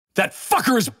That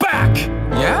fucker is back!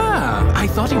 Yeah, I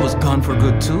thought he was gone for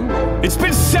good too. It's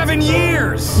been 7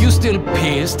 years! You still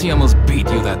pissed he almost beat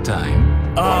you that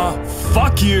time?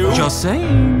 Fuck you! Just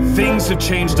saying. Things have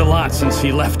changed a lot since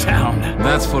he left town.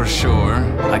 That's for sure.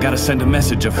 I gotta send a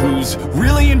message of who's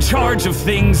really in charge of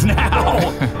things now.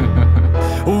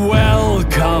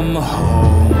 Welcome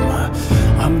home.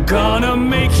 I'm gonna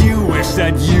make you wish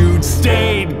that you'd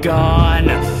stayed gone.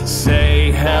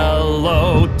 Say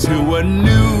hello to a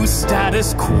new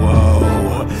status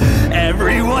quo.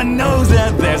 Everyone knows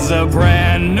that there's a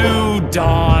brand new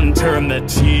dawn. Turn the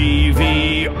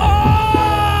TV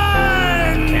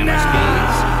on! Camera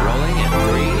speeds rolling in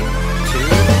 3, 2.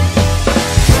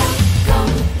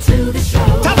 Welcome to the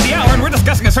show. Top of the hour, and we're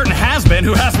discussing a certain has-been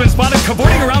who has been spotted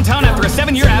cavorting around town after a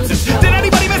 7-year absence. Did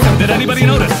anybody miss him? Did anybody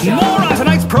notice? More on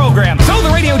tonight's program. So the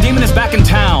radio demon is back in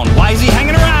town. Why is he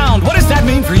hanging around? What does that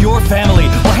mean for your family?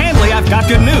 Well, Handley, I've got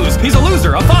good news. He's a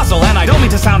loser, a fossil, and I don't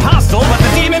mean to sound hostile, but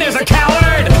the demon is a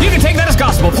coward! You can take that as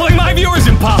gospel. Pulling my viewers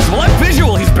impossible. I'm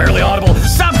visual, he's barely audible.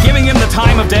 Stop giving him the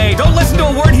time of day. Don't listen to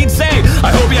a word he'd say.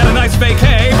 I hope he had a nice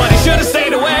vacay, but he should have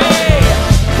stayed away.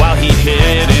 While he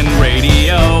hid in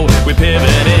radio, we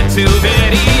pivoted to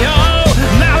video.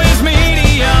 Now his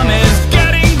medium is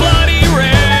getting bloody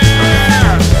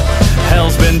rare.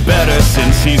 Hell's been better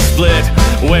since he split.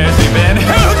 Where's he been?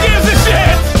 Who gives a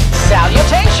shit?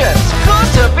 Salutations! Good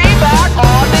to be back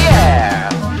on the air!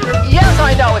 Yes,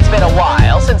 I know it's been a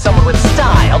while since someone with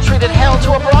style treated hell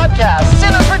to a broadcast.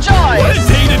 Sinners rejoice! What a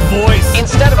dated voice!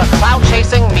 Instead of a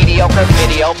clout-chasing, mediocre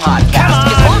video podcast,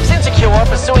 is Fox insecure,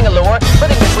 pursuing a lure,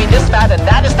 splitting between this fad and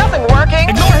that? Is nothing working?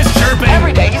 Ignore his chirping!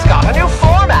 Every day he's got a new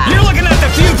format! You're looking at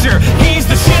the future! He's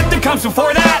the shit that comes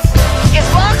before that! Is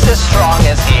Fox as strong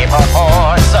as he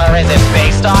purports, or is it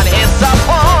based on his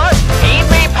support? He'd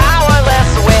be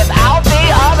powerless without the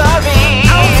other V's.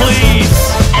 Oh, please!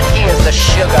 And he is the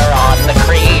sugar on the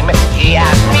cream. He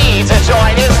asked me to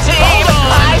join his team.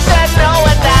 I said no,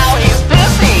 and now he's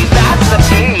busy. That's the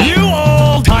team. You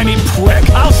old tiny prick!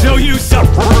 I'll show you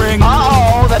suffering!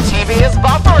 Uh-oh, the TV is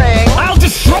buffering. I'll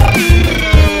destroy you!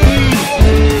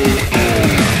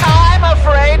 I'm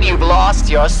afraid you've lost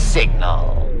your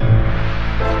signal.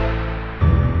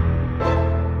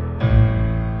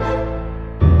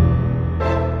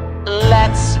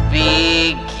 Let's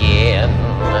begin.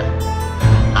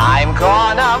 I'm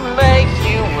gonna make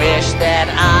you wish that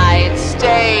I'd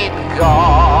stayed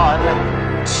gone.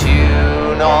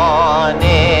 Tune on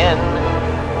in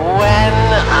when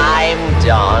I'm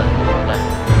done.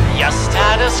 Your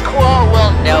status quo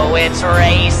will know its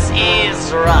race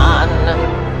is run.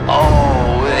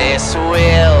 Oh, this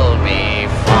will be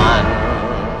fun.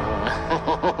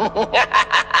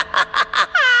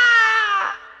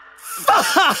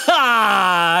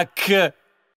 Fuck!